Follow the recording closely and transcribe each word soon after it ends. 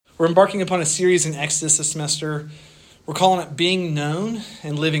We're embarking upon a series in Exodus this semester. We're calling it Being Known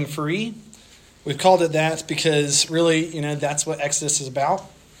and Living Free. We've called it that because really, that's what Exodus is about.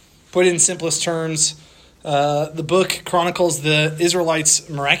 Put in simplest terms, the book chronicles the Israelites'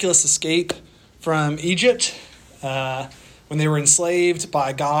 miraculous escape from Egypt when they were enslaved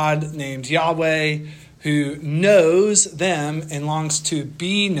by a God named Yahweh, who knows them and longs to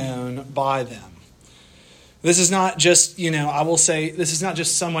be known by them. This is not just, I will say, this is not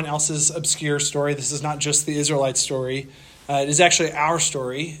just someone else's obscure story. This is not just the Israelite story. It is actually our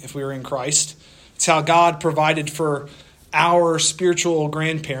story if we were in Christ. It's how God provided for our spiritual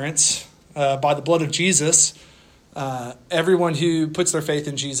grandparents by the blood of Jesus. Everyone who puts their faith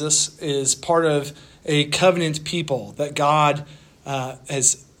in Jesus is part of a covenant people that God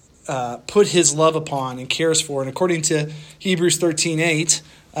has put his love upon and cares for. And according to Hebrews 13:8,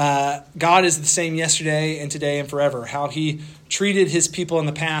 God is the same yesterday and today and forever. How he treated his people in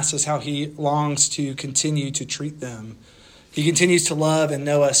the past is how he longs to continue to treat them. He continues to love and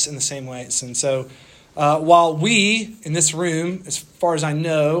know us in the same ways. And so while we in this room, as far as I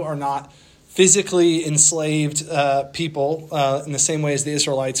know, are not physically enslaved people in the same way as the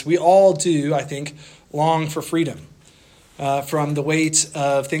Israelites, we all do, I think, long for freedom from the weight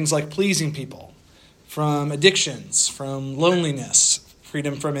of things like pleasing people, from addictions, from loneliness,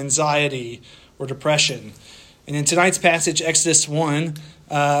 freedom from anxiety or depression. And in tonight's passage, Exodus 1,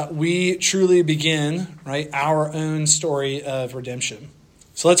 we truly begin, our own story of redemption.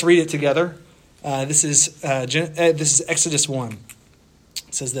 So let's read it together. This is Exodus 1.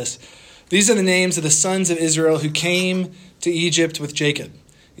 It says this: "These are the names of the sons of Israel who came to Egypt with Jacob,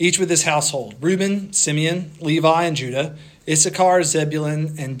 each with his household: Reuben, Simeon, Levi, and Judah, Issachar,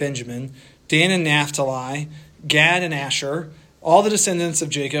 Zebulun, and Benjamin, Dan and Naphtali, Gad and Asher. All the descendants of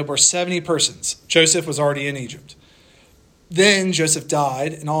Jacob were 70 persons. Joseph was already in Egypt. Then Joseph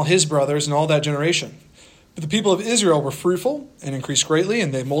died, and all his brothers, and all that generation. But the people of Israel were fruitful and increased greatly,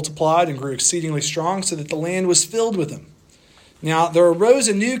 and they multiplied and grew exceedingly strong, so that the land was filled with them. Now there arose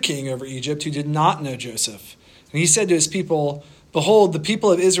a new king over Egypt who did not know Joseph. And he said to his people, 'Behold, the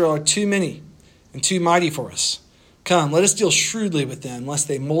people of Israel are too many and too mighty for us. Come, let us deal shrewdly with them, lest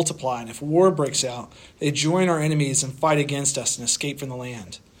they multiply, and if war breaks out, they join our enemies and fight against us and escape from the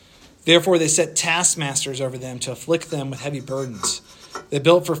land.' Therefore they set taskmasters over them to afflict them with heavy burdens. They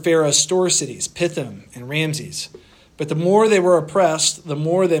built for Pharaoh store cities, Pithom and Ramses. But the more they were oppressed, the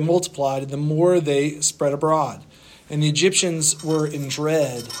more they multiplied, and the more they spread abroad. And the Egyptians were in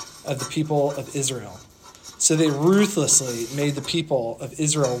dread of the people of Israel. So they ruthlessly made the people of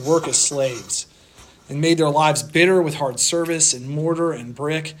Israel work as slaves, and made their lives bitter with hard service and mortar and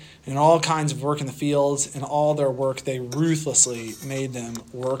brick and all kinds of work in the fields. And all their work they ruthlessly made them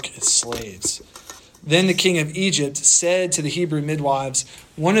work as slaves. Then the king of Egypt said to the Hebrew midwives,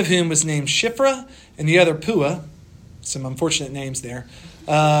 one of whom was named Shiphrah and the other Puah," some unfortunate names there.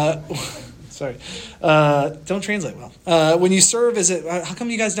 Sorry. Don't translate well. "When you serve as how come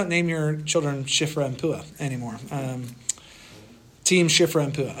you guys don't name your children Shiphrah and Puah anymore? Team Shiphrah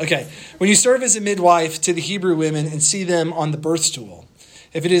and Puah. Okay. "When you serve as a midwife to the Hebrew women and see them on the birth stool,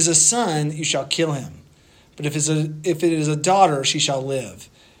 if it is a son, you shall kill him. But if it is a daughter, she shall live.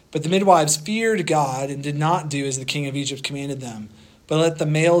 But the midwives feared God and did not do as the king of Egypt commanded them, but let the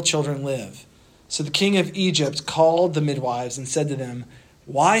male children live. So the king of Egypt called the midwives and said to them,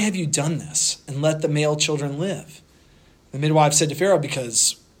 'Why have you done this, and let the male children live?' The midwives said to Pharaoh,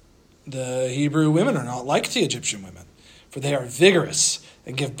 'Because the Hebrew women are not like the Egyptian women, for they are vigorous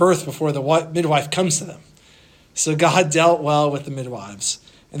and give birth before the midwife comes to them.' So God dealt well with the midwives,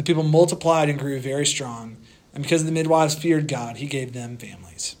 and the people multiplied and grew very strong. And because the midwives feared God, he gave them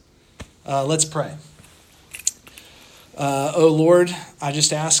families." Let's pray. Oh Lord, I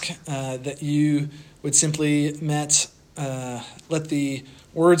just ask that you would simply let the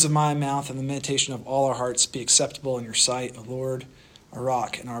words of my mouth and the meditation of all our hearts be acceptable in your sight, O Lord, our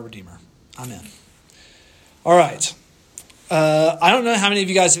rock and our Redeemer. Amen. All right. I don't know how many of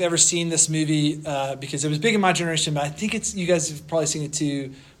you guys have ever seen this movie because it was big in my generation, but I think you guys have probably seen it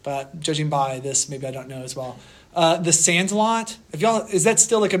too. But judging by this, maybe I don't know as well. The Sandlot. Is that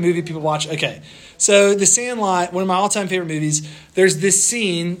still like a movie people watch? Okay. So The Sandlot, one of my all-time favorite movies. There's this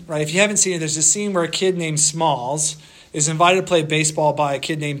scene, right? If you haven't seen it, there's this scene where a kid named Smalls is invited to play baseball by a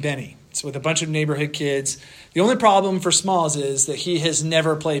kid named Benny. It's with a bunch of neighborhood kids. The only problem for Smalls is that he has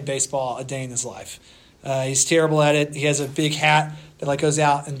never played baseball a day in his life. He's terrible at it. He has a big hat that goes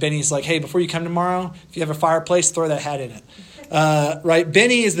out, and Benny's like, "Hey, before you come tomorrow, if you have a fireplace, throw that hat in it." Right?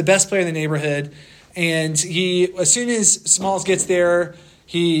 Benny is the best player in the neighborhood, and as soon as Smalls gets there,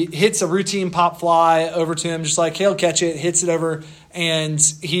 he hits a routine pop fly over to him, just like, he'll catch it, hits it over, and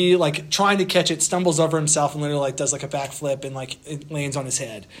he, like, trying to catch it, stumbles over himself and literally, like, does, like, a backflip and, like, it lands on his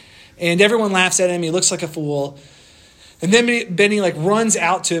head. And everyone laughs at him. He looks like a fool. And then Benny, like, runs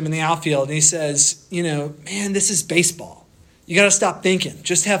out to him in the outfield, and he says, man, this is baseball. You got to stop thinking.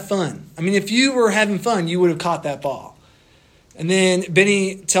 Just have fun. I mean, if you were having fun, you would have caught that ball. And then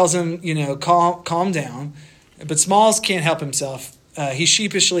Benny tells him, calm down. But Smalls can't help himself. He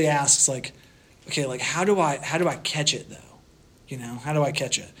sheepishly asks, like, okay, like, how do I catch it, though? How do I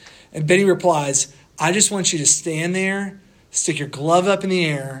catch it? And Benny replies, I just want you to stand there, stick your glove up in the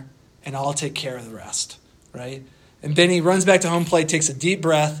air, and I'll take care of the rest, right? And Benny runs back to home plate, takes a deep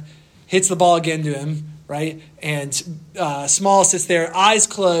breath, hits the ball again to him, right? And Smalls sits there, eyes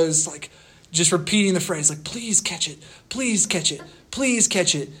closed, like, just repeating the phrase, like, please catch it, please catch it, please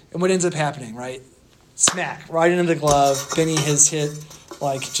catch it. And what ends up happening, right? Smack, right into the glove. Benny has hit,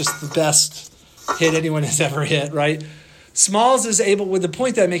 like, just the best hit anyone has ever hit, right? Smalls is able, with the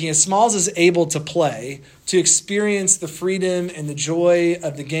point that I'm making is Smalls is able to play, to experience the freedom and the joy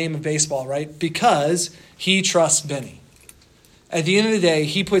of the game of baseball, right? Because he trusts Benny. At the end of the day,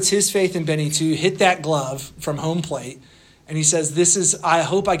 he puts his faith in Benny to hit that glove from home plate. And he says, I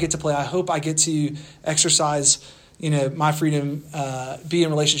hope I get to play. I hope I get to exercise, my freedom, be in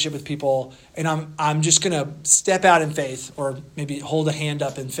relationship with people. And I'm just going to step out in faith, or maybe hold a hand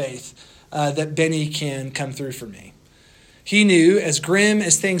up in faith, that Benny can come through for me. He knew, as grim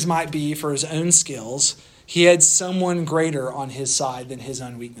as things might be for his own skills, he had someone greater on his side than his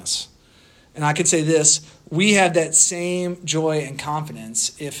own weakness. And I could say this, we have that same joy and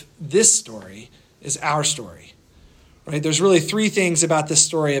confidence if this story is our story. Right? There's really three things about this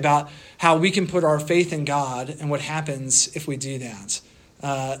story, about how we can put our faith in God and what happens if we do that,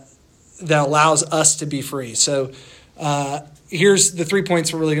 that allows us to be free. So here's the 3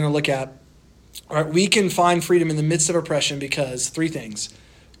 points we're really going to look at. All right, we can find freedom in the midst of oppression because three things.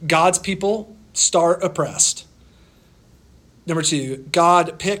 God's people start oppressed. Number 2,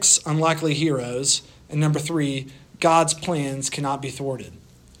 God picks unlikely heroes. And number 3, God's plans cannot be thwarted.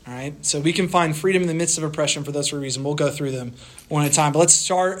 All right, so we can find freedom in the midst of oppression for those three reasons. We'll go through them one at a time. But let's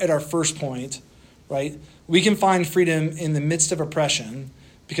start at our first point, right? We can find freedom in the midst of oppression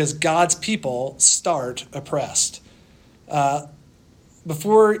because God's people start oppressed.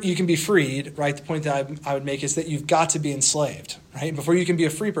 Before you can be freed, right, the point that I would make is that you've got to be enslaved, right? Before you can be a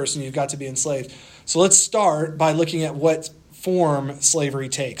free person, you've got to be enslaved. So let's start by looking at what form slavery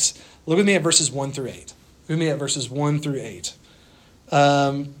takes. Look with me at verses 1 through 8. Look with me at verses 1 through 8.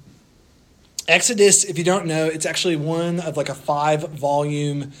 Exodus, if you don't know, it's actually one of like a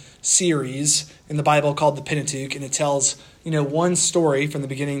 5-volume series in the Bible called the Pentateuch, and it tells, one story from the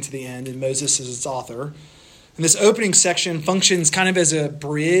beginning to the end, and Moses is its author. And this opening section functions kind of as a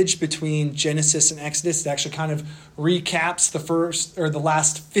bridge between Genesis and Exodus. It actually kind of recaps the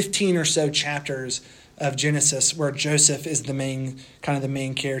last 15 or so chapters of Genesis, where Joseph is the main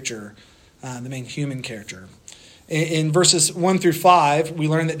character, the main human character. In verses 1 through 5, we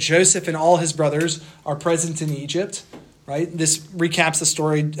learn that Joseph and all his brothers are present in Egypt. Right? This recaps the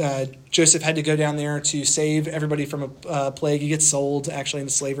story. Joseph had to go down there to save everybody from a plague. He gets sold actually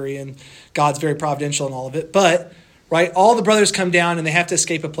into slavery, and God's very providential in all of it. But, right, all the brothers come down and they have to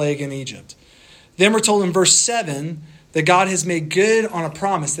escape a plague in Egypt. Then we're told in verse 7 that God has made good on a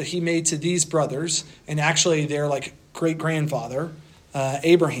promise that he made to these brothers, and actually their like great-grandfather,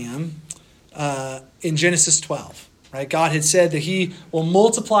 Abraham, in Genesis 12. Right? God had said that he will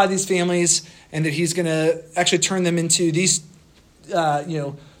multiply these families and that he's going to actually turn them into these,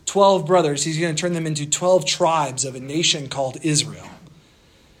 12 brothers. He's going to turn them into 12 tribes of a nation called Israel.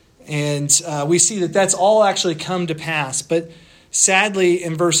 And we see that that's all actually come to pass. But sadly,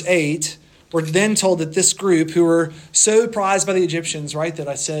 in verse 8, we're then told that this group, who were so prized by the Egyptians, right, that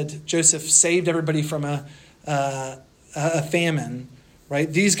I said Joseph saved everybody from a famine,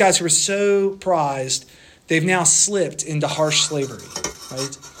 right? These guys who were so prized, they've now slipped into harsh slavery,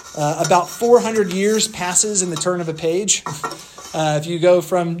 right? About 400 years passes in the turn of a page. If you go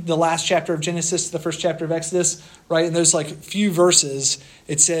from the last chapter of Genesis to the first chapter of Exodus, right, in those like few verses,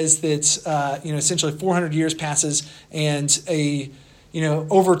 it says that essentially 400 years passes, and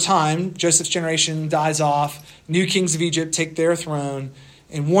over time, Joseph's generation dies off. New kings of Egypt take their throne,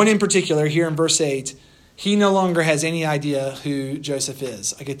 and one in particular, here in verse 8, he no longer has any idea who Joseph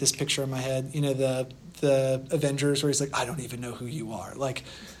is. I get this picture in my head, the Avengers, where he's like, I don't even know who you are. Like,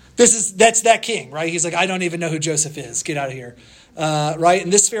 that's that king, right? He's like, I don't even know who Joseph is. Get out of here. Right?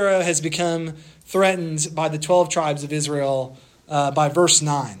 And this Pharaoh has become threatened by the 12 tribes of Israel by verse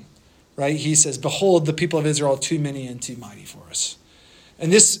 9, right? He says, behold, the people of Israel are too many and too mighty for us.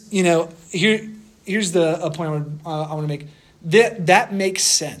 And this, here's a point I want to make. That makes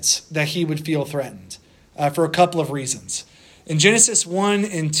sense that he would feel threatened for a couple of reasons. In Genesis 1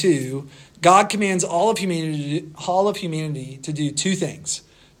 and 2, God commands all of humanity to do two things: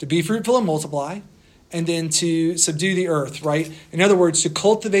 to be fruitful and multiply, and then to subdue the earth, right? In other words, to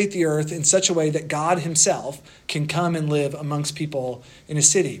cultivate the earth in such a way that God himself can come and live amongst people in a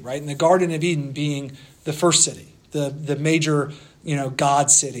city, right? And the Garden of Eden being the first city, the major, God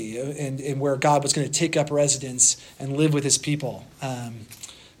city, and where God was going to take up residence and live with his people.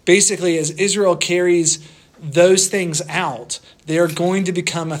 Basically, as Israel carries those things out, they are going to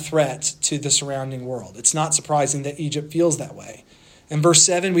become a threat to the surrounding world. It's not surprising that Egypt feels that way. In verse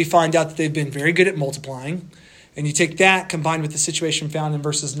 7, we find out that they've been very good at multiplying. And you take that combined with the situation found in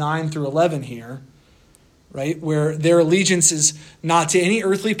verses 9 through 11 here, right, where their allegiance is not to any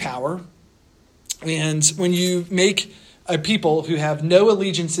earthly power. And when you make a people who have no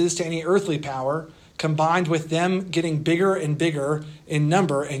allegiances to any earthly power, combined with them getting bigger and bigger in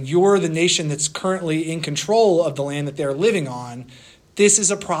number, and you're the nation that's currently in control of the land that they're living on, this is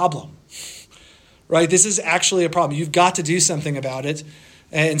a problem. Right? This is actually a problem. You've got to do something about it.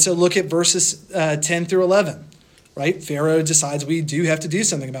 And so look at verses 10 through 11. Right? Pharaoh decides we do have to do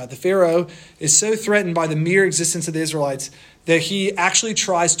something about it. The Pharaoh is so threatened by the mere existence of the Israelites that he actually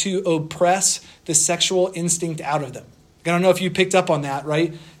tries to oppress the sexual instinct out of them. I don't know if you picked up on that,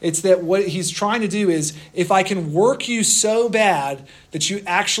 right? It's that what he's trying to do is, if I can work you so bad that you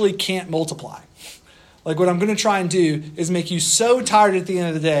actually can't multiply. Like, what I'm going to try and do is make you so tired at the end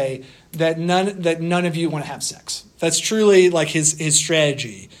of the day that none of you want to have sex. That's truly like his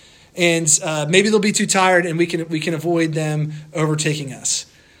strategy. And maybe they'll be too tired, and we can avoid them overtaking us.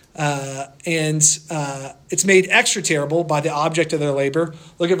 And it's made extra terrible by the object of their labor.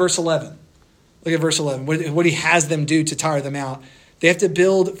 Look at verse 11. Look at verse 11. What he has them do to tire them out. They have to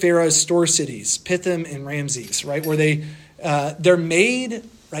build Pharaoh's store cities, Pithom and Ramses, right? Where they're made,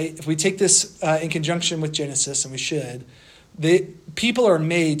 right? If we take this in conjunction with Genesis, and we should, people are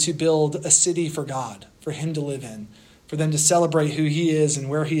made to build a city for God, for him to live in, for them to celebrate who he is and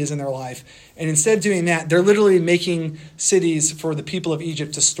where he is in their life. And instead of doing that, they're literally making cities for the people of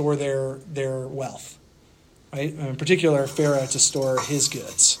Egypt to store their wealth, right? In particular, Pharaoh to store his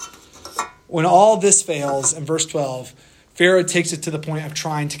goods. When all this fails, in verse 12, Pharaoh takes it to the point of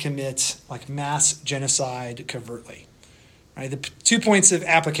trying to commit like mass genocide covertly. Right? The 2 points of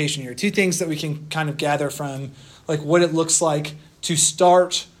application here, two things that we can kind of gather from like what it looks like to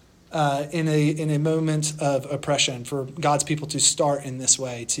start in a moment of oppression, for God's people to start in this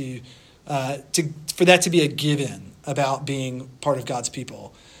way, for that to be a given about being part of God's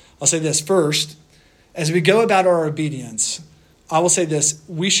people. I'll say this first: as we go about our obedience, I will say this: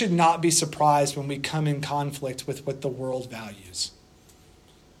 we should not be surprised when we come in conflict with what the world values.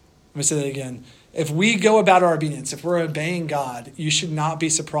 Let me say that again. If we go about our obedience, if we're obeying God, you should not be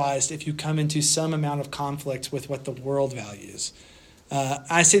surprised if you come into some amount of conflict with what the world values.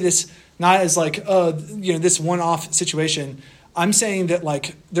 I say this not as like, this one-off situation. I'm saying that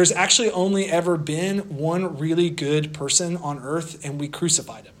like there's actually only ever been one really good person on earth, and we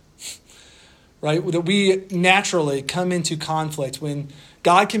crucified him. Right? That we naturally come into conflict when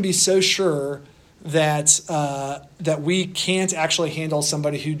God can be so sure that we can't actually handle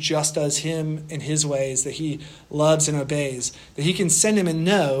somebody who just does him in his ways, that he loves and obeys, that he can send him and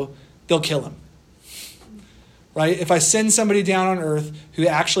know they'll kill him. Right? If I send somebody down on earth who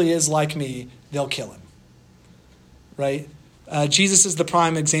actually is like me, they'll kill him. Right? Jesus is the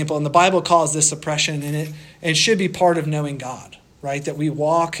prime example, and the Bible calls this oppression, and it should be part of knowing God. Right? That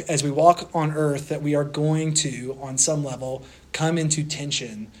as we walk on earth, that we are going to, on some level, come into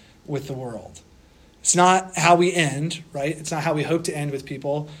tension with the world. It's not how we end, right? It's not how we hope to end with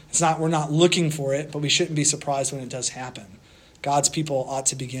people. We're not looking for it, but we shouldn't be surprised when it does happen. God's people ought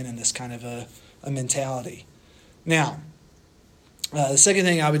to begin in this kind of a mentality. Now, the second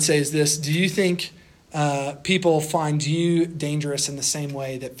thing I would say is this: do you think people find you dangerous in the same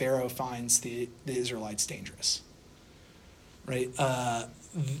way that Pharaoh finds the Israelites dangerous? Right?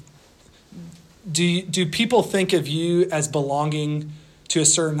 Do people think of you as belonging to a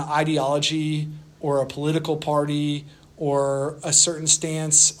certain ideology or a political party or a certain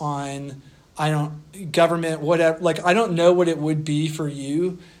stance on, government, whatever? Like, I don't know what it would be for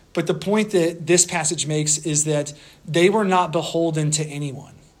you, but the point that this passage makes is that they were not beholden to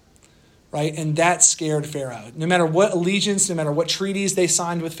anyone, right? And that scared Pharaoh. No matter what allegiance, no matter what treaties they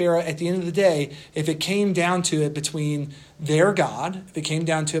signed with Pharaoh, at the end of the day, if it came down to it between their God, if it came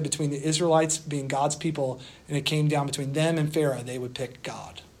down to it between the Israelites being God's people, and it came down between them and Pharaoh, they would pick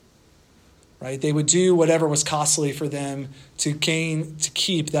God. right? They would do whatever was costly for them to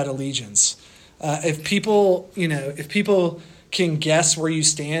keep that allegiance. If people can guess where you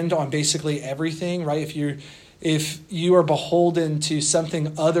stand on basically everything, right? If you are beholden to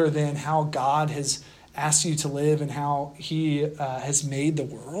something other than how God has asked you to live and how he has made the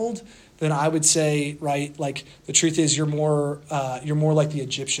world, then I would say, right, like the truth is you're more like the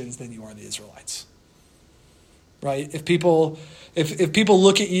Egyptians than you are the Israelites, right? If people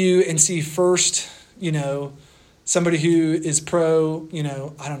look at you and see first, somebody who is pro,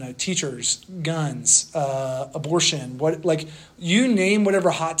 teachers, guns, abortion, you name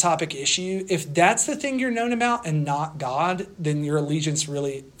whatever hot topic issue, if that's the thing you're known about and not God, then your allegiance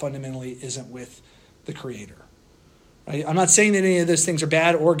really fundamentally isn't with the Creator. Right? I'm not saying that any of those things are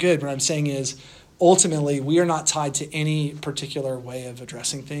bad or good. What I'm saying is ultimately we are not tied to any particular way of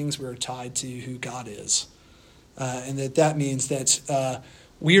addressing things. We're tied to who God is. And that means that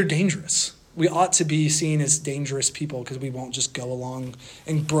we are dangerous. We ought to be seen as dangerous people because we won't just go along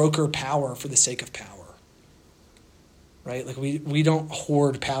and broker power for the sake of power. Right? Like we don't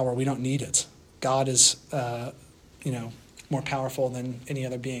hoard power. We don't need it. God is, more powerful than any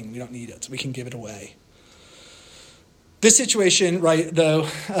other being. We don't need it. We can give it away. This situation, right, though,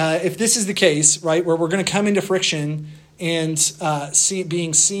 if this is the case, right, where we're going to come into friction and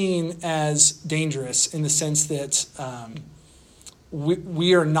being seen as dangerous in the sense that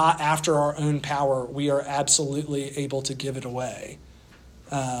we are not after our own power, we are absolutely able to give it away.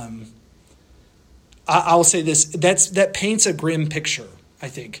 I will say this, that paints a grim picture, I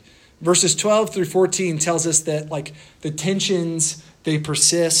think. Verses 12 through 14 tells us that like the tensions, they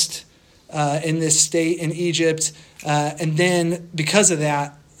persist in this state in Egypt. And then because of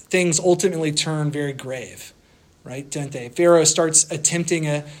that, things ultimately turn very grave, right? Don't they? Pharaoh starts attempting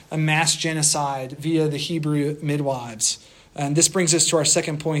a mass genocide via the Hebrew midwives. And this brings us to our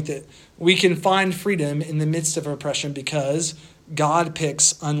second point, that we can find freedom in the midst of oppression because God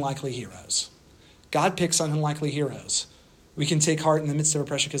picks unlikely heroes. God picks unlikely heroes. We can take heart in the midst of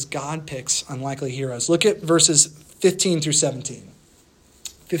oppression because God picks unlikely heroes. Look at verses 15 through 17.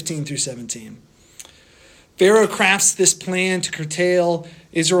 15 through 17. Pharaoh crafts this plan to curtail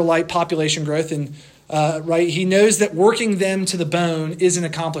Israelite population growth, and he knows that working them to the bone isn't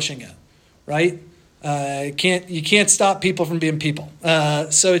accomplishing it, right? You can't stop people from being people.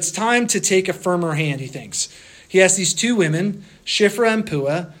 So it's time to take a firmer hand, he thinks. He has these two women, Shiphrah and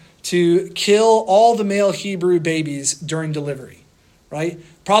Puah, to kill all the male Hebrew babies during delivery, right?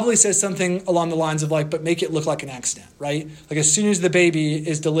 Probably says something along the lines of but make it look like an accident, right? Like as soon as the baby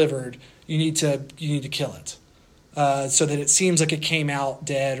is delivered, you need to kill it so that it seems like it came out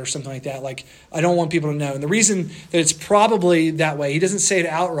dead or something like that. Like, I don't want people to know. And the reason that it's probably that way, he doesn't say it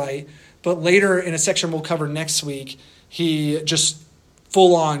outright, but later in a section we'll cover next week, he just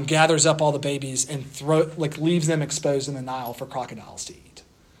full on gathers up all the babies and leaves them exposed in the Nile for crocodiles to eat.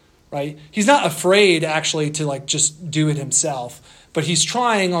 Right? He's not afraid actually to just do it himself, but he's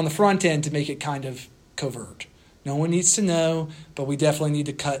trying on the front end to make it kind of covert. No one needs to know, but we definitely need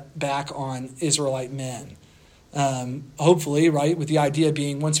to cut back on Israelite men. Hopefully, right, with the idea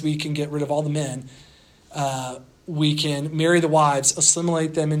being once we can get rid of all the men, we can marry the wives,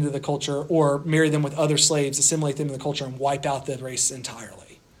 assimilate them into the culture, or marry them with other slaves, assimilate them into the culture, and wipe out the race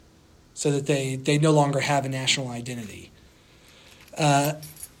entirely so that they no longer have a national identity.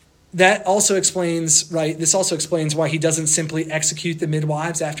 That also explains, right, this also explains why he doesn't simply execute the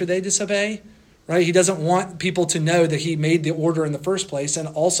midwives after they disobey, right? He doesn't want people to know that he made the order in the first place, and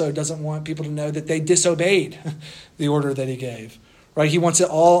also doesn't want people to know that they disobeyed the order that he gave, right? He wants it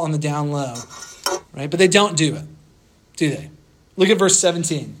all on the down low, right? But they don't do it, do they? Look at verse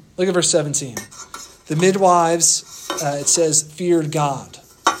 17. Look at verse 17. The midwives, it says, feared God.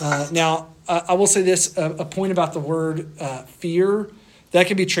 Now, I will say this, a point about the word fear. That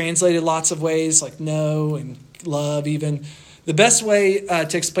can be translated lots of ways, like know and love even. The best way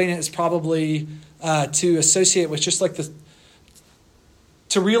to explain it is probably to associate with just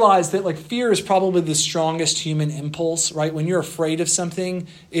to realize that fear is probably the strongest human impulse, right? When you're afraid of something,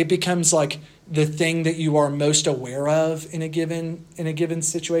 it becomes the thing that you are most aware of in a given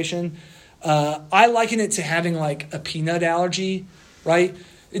situation. I liken it to having a peanut allergy, right?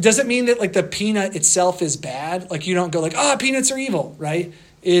 It doesn't mean that the peanut itself is bad. You don't go peanuts are evil, right?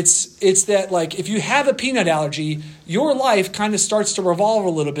 It's that if you have a peanut allergy, your life kind of starts to revolve a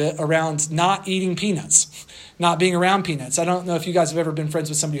little bit around not eating peanuts, not being around peanuts. I don't know if you guys have ever been friends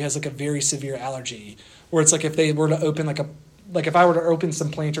with somebody who has a very severe allergy, where it's if they were to open if I were to open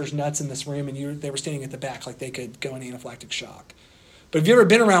some Planters nuts in this room and they were standing at the back, they could go in anaphylactic shock. But if you've ever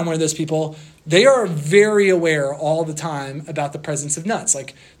been around one of those people, they are very aware all the time about the presence of nuts.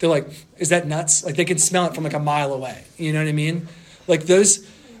 Like, they're like, is that nuts? Like, they can smell it from like a mile away. You know what I mean? Like those,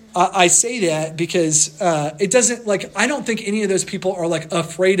 I say that because it doesn't, like, I don't think any of those people are like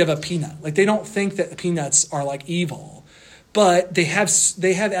afraid of a peanut. Like, they don't think that peanuts are like evil, but they have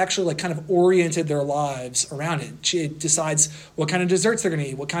actually like kind of oriented their lives around it. It decides what kind of desserts they're going to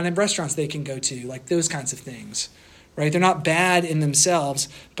eat, what kind of restaurants they can go to, like those kinds of things. Right? They're not bad in themselves,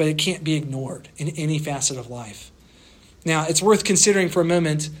 but it can't be ignored in any facet of life. Now, it's worth considering for a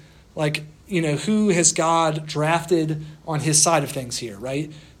moment, like, who has God drafted on his side of things here,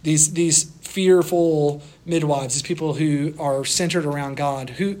 right? These fearful midwives, these people who are centered around God.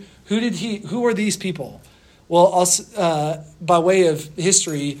 Who are these people? Well, by way of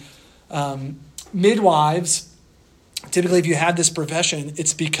history, midwives, typically if you have this profession,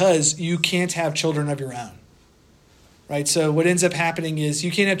 it's because you can't have children of your own. Right, so what ends up happening is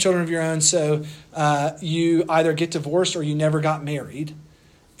you can't have children of your own, so you either get divorced or you never got married,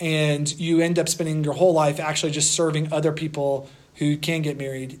 and you end up spending your whole life actually just serving other people who can get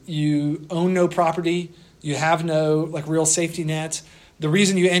married. You own no property, you have no like real safety net. The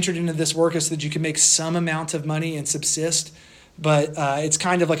reason you entered into this work is so that you can make some amount of money and subsist, but it's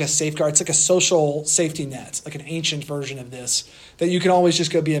kind of like a safeguard. It's like a social safety net, like an ancient version of this, that you can always just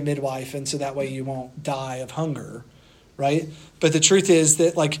go be a midwife, and so that way you won't die of hunger. Right? But the truth is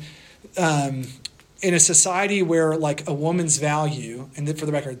that, like, in a society where, like, a woman's value, and for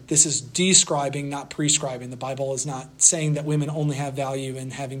the record, this is describing, not prescribing. The Bible is not saying that women only have value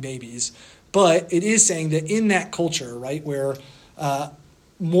in having babies. But it is saying that in that culture, right, where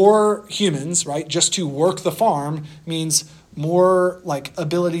more humans, right, just to work the farm means more, like,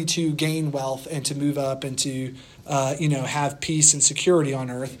 ability to gain wealth and to move up and to have peace and security on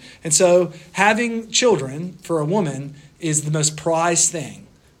earth. And so having children for a woman is the most prized thing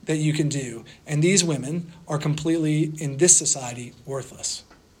that you can do. And these women are completely, in this society, worthless.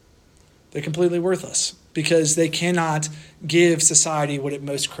 They're completely worthless because they cannot give society what it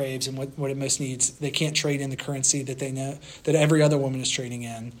most craves and what it most needs. They can't trade in the currency that they know that every other woman is trading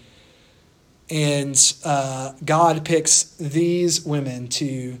in. And God picks these women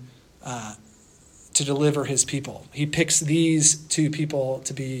to deliver his people. He picks these two people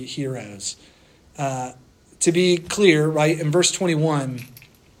to be heroes. To be clear, right, in verse 21,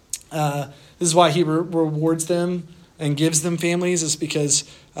 this is why he rewards them and gives them families, is because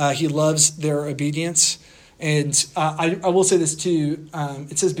he loves their obedience. And I will say this too.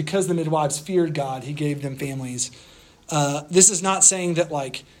 It says, because the midwives feared God, he gave them families. This is not saying that,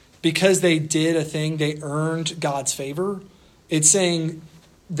 like, because they did a thing, they earned God's favor. It's saying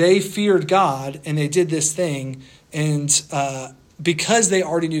they feared God and they did this thing, and because they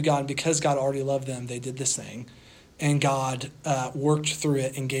already knew God, and because God already loved them, they did this thing, and God worked through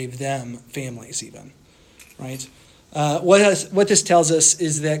it and gave them families even, right? What this tells us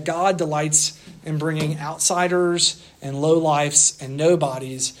is that God delights in bringing outsiders and lowlifes and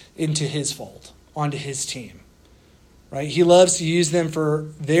nobodies into his fold, onto his team, right? He loves to use them for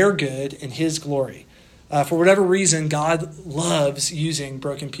their good and his glory. For whatever reason, God loves using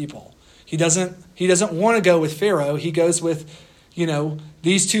broken people. He doesn't want to go with Pharaoh. He goes with,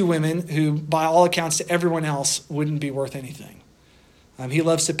 these two women who, by all accounts to everyone else, wouldn't be worth anything. He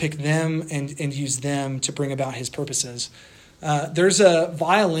loves to pick them and use them to bring about his purposes. There's a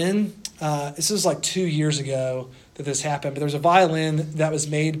violin. This was like 2 years ago that this happened, but there's a violin that was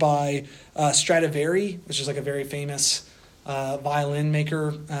made by Stradivari, which is like a very famous violin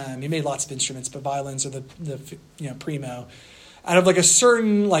maker. He made lots of instruments, but violins are the primo. Out of like a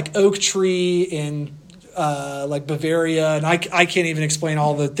certain like oak tree in like Bavaria, and I can't even explain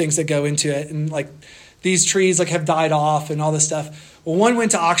all the things that go into it. And like these trees like have died off and all this stuff. Well, one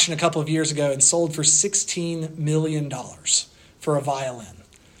went to auction a couple of years ago and sold for $16 million for a violin.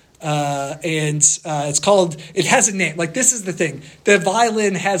 And it's called, it has a name. Like, this is the thing. The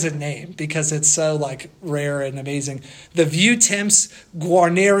violin has a name because it's so like rare and amazing. The Vieuxtemps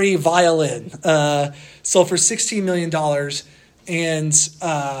Guarneri violin sold for $16 million. And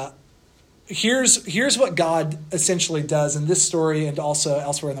here's what God essentially does in this story and also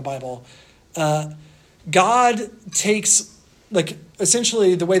elsewhere in the Bible. God takes, like,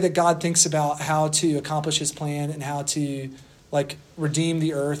 essentially the way that God thinks about how to accomplish his plan and how to like redeem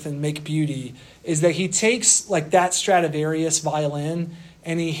the earth and make beauty is that he takes like that Stradivarius violin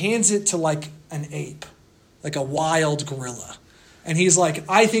and he hands it to like an ape, like a wild gorilla. And he's like,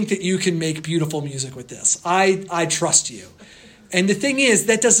 I think that you can make beautiful music with this. I trust you. And the thing is,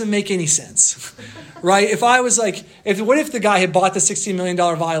 that doesn't make any sense, right? If I was like, what if the guy had bought the $16 million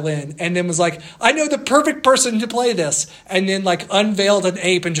violin and then was like, I know the perfect person to play this, and then like unveiled an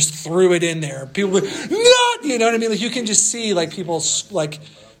ape and just threw it in there. People would, no, you know what I mean? Like you can just see like people like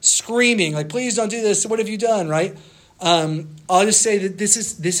screaming, like, please don't do this. What have you done, right? I'll just say that this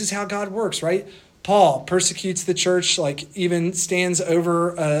is how God works, right? Paul persecutes the church, like even stands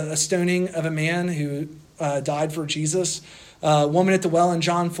over a stoning of a man who died for Jesus. A woman at the well in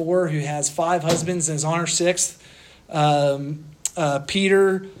John 4 who has 5 husbands and is on her 6th.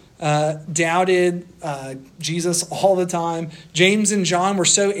 Peter doubted Jesus all the time. James and John were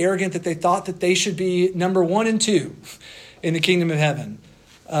so arrogant that they thought that they should be number 1 and 2 in the kingdom of heaven.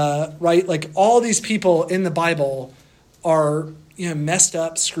 Right? Like all these people in the Bible are messed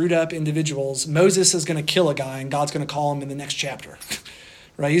up, screwed up individuals. Moses is going to kill a guy and God's going to call him in the next chapter.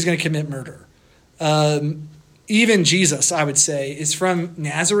 Right? He's going to commit murder. Even Jesus, I would say, is from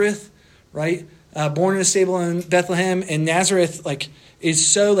Nazareth, right? Born in a stable in Bethlehem, and Nazareth is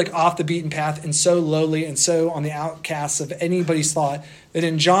so off the beaten path and so lowly and so on the outcasts of anybody's thought that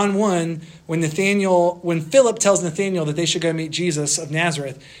in John 1, when Philip tells Nathanael that they should go meet Jesus of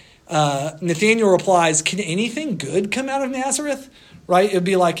Nazareth, Nathanael replies, "Can anything good come out of Nazareth?" Right? It'd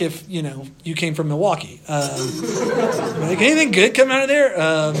be like if you came from Milwaukee. Can anything good come out of there?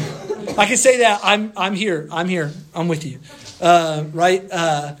 I can say that I'm here. I'm with you. Right?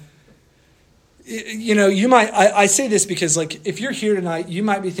 You might. I say this because if you're here tonight, you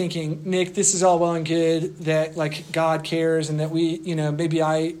might be thinking, Nick, this is all well and good that God cares and that we maybe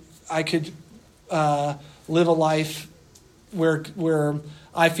I could live a life where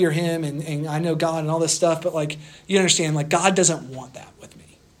I fear him and I know God and all this stuff, but you understand, God doesn't want that with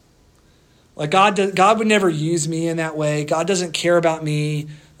me. God would never use me in that way. God doesn't care about me.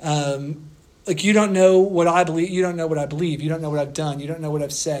 You don't know what I believe. You don't know what I believe. You don't know what I've done. You don't know what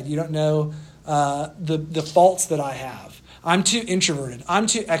I've said. You don't know the faults that I have. I'm too introverted. I'm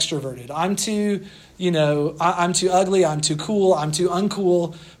too extroverted. I'm too, I'm too ugly. I'm too cool. I'm too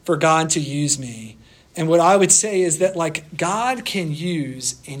uncool for God to use me. And what I would say is that God can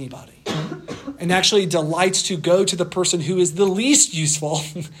use anybody and actually delights to go to the person who is the least useful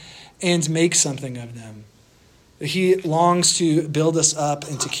and make something of them. He longs to build us up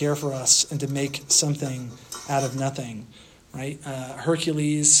and to care for us and to make something out of nothing, right?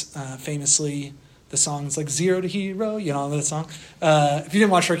 Hercules, famously, the song's Zero to Hero, that song. If you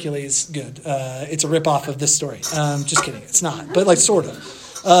didn't watch Hercules, good. It's a ripoff of this story. Just kidding, it's not, but sort of.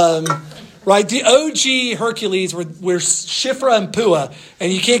 Right, the OG Hercules were Shifra and Pua,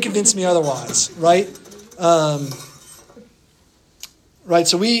 and you can't convince me otherwise, right? Right,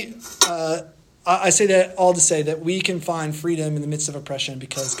 so I say that all to say that we can find freedom in the midst of oppression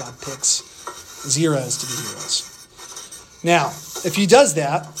because God picks zeros to be heroes. Now, if he does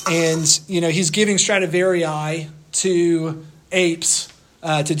that, and he's giving Stradivari to apes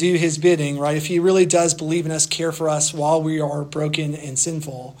to do his bidding, right? If he really does believe in us, care for us while we are broken and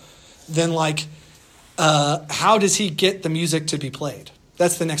sinful, then how does he get the music to be played?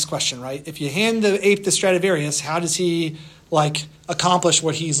 That's the next question, right? If you hand the ape to Stradivarius, how does he accomplish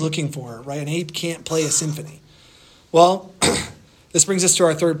what he's looking for, right? An ape can't play a symphony. Well, this brings us to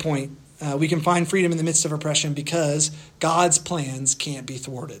our third point. We can find freedom in the midst of oppression because God's plans can't be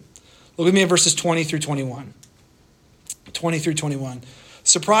thwarted. Look with me at verses 20 through 21. 20 through 21.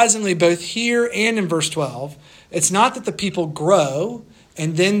 Surprisingly, both here and in verse 12, it's not that the people grow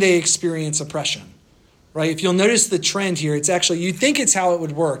and then they experience oppression, right? If you'll notice the trend here, it's actually, you'd think it's how it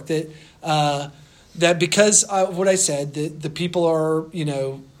would work, that because of what I said, the people are,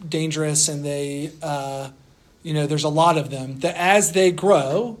 dangerous and they, there's a lot of them, that as they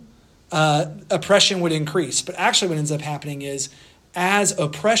grow, oppression would increase. But actually what ends up happening is as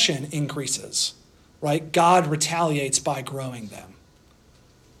oppression increases, right, God retaliates by growing them.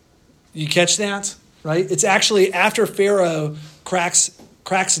 You catch that? Right? It's actually after Pharaoh cracks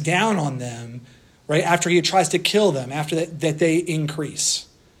down on them, right? After he tries to kill them, after that they increase.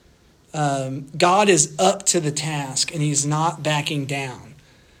 God is up to the task and he's not backing down.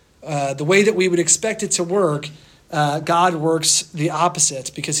 The way that we would expect it to work, God works the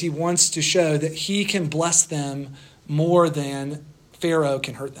opposite because he wants to show that he can bless them more than Pharaoh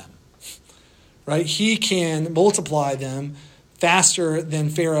can hurt them. Right? He can multiply them faster than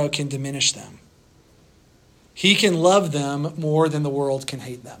Pharaoh can diminish them. He can love them more than the world can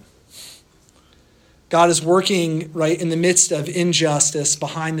hate them. God is working, right, in the midst of injustice,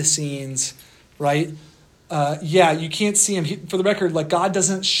 behind the scenes, right, you can't see him. For the record, like God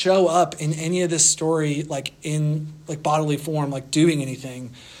doesn't show up in any of this story, like in like bodily form, like doing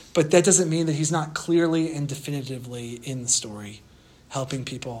anything. But that doesn't mean that he's not clearly and definitively in the story, helping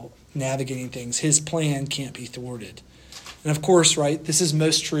people, navigating things. His plan can't be thwarted. And of course, right, this is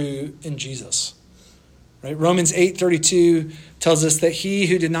most true in Jesus. Right? Romans 8:32 tells us that he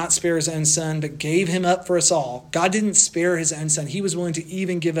who did not spare his own son, but gave him up for us all. God didn't spare his own son. He was willing to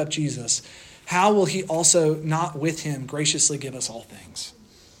even give up Jesus. How will he also not with him graciously give us all things?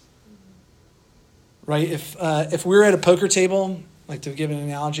 Right? If we're at a poker table, like to give an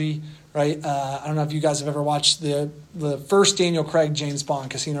analogy, right? I don't know if you guys have ever watched the first Daniel Craig James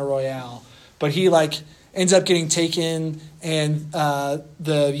Bond, Casino Royale, but he like ends up getting taken and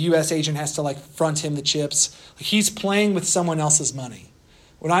the U.S. agent has to like front him the chips. He's playing with someone else's money.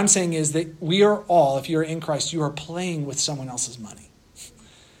 What I'm saying is that we are all, if you're in Christ, you are playing with someone else's money.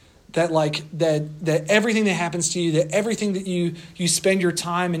 That everything that happens to you, that everything that you spend your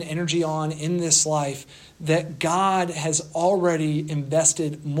time and energy on in this life, that God has already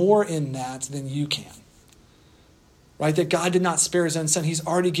invested more in that than you can. Right? That God did not spare his own son. He's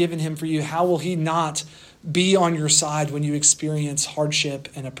already given him for you. How will he not be on your side when you experience hardship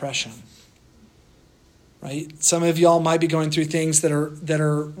and oppression? Right? Some of y'all might be going through things that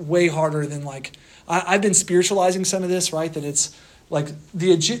are way harder than like, I've been spiritualizing some of this, right? That it's like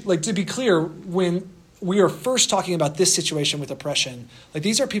to be clear, when we are first talking about this situation with oppression, like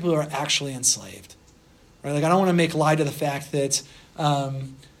these are people who are actually enslaved, right? Like I don't want to make light of the fact that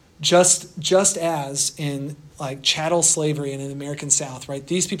just as in like chattel slavery in the American South, right?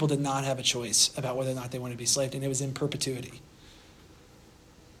 These people did not have a choice about whether or not they wanted to be enslaved, and it was in perpetuity.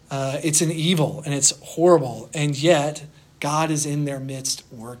 It's an evil and it's horrible, and yet God is in their midst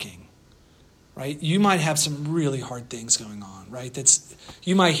working. Right? You might have some really hard things going on, right?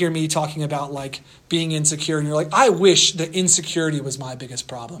 You might hear me talking about like being insecure and you're like, I wish that insecurity was my biggest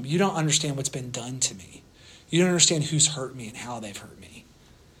problem. You don't understand what's been done to me. You don't understand who's hurt me and how they've hurt me.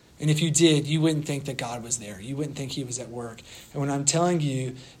 And if you did, you wouldn't think that God was there. You wouldn't think he was at work. And what I'm telling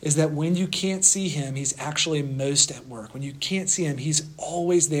you is that when you can't see him, he's actually most at work. When you can't see him, he's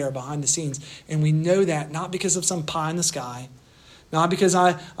always there behind the scenes. And we know that not because of some pie in the sky, not because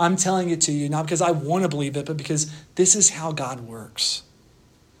I'm telling it to you, not because I want to believe it, but because this is how God works.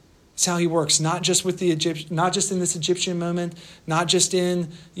 It's how he works, not just with not just in this Egyptian moment, not just in,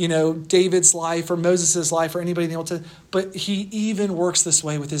 David's life or Moses' life or anybody in the Old Testament, but he even works this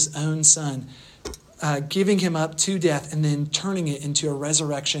way with his own son, giving him up to death and then turning it into a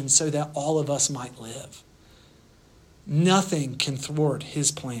resurrection so that all of us might live. Nothing can thwart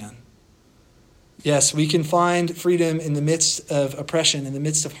his plan. Yes, we can find freedom in the midst of oppression, in the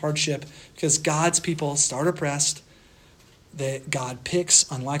midst of hardship, because God's people start oppressed, that God picks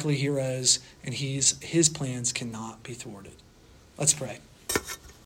unlikely heroes, and his plans cannot be thwarted. Let's pray.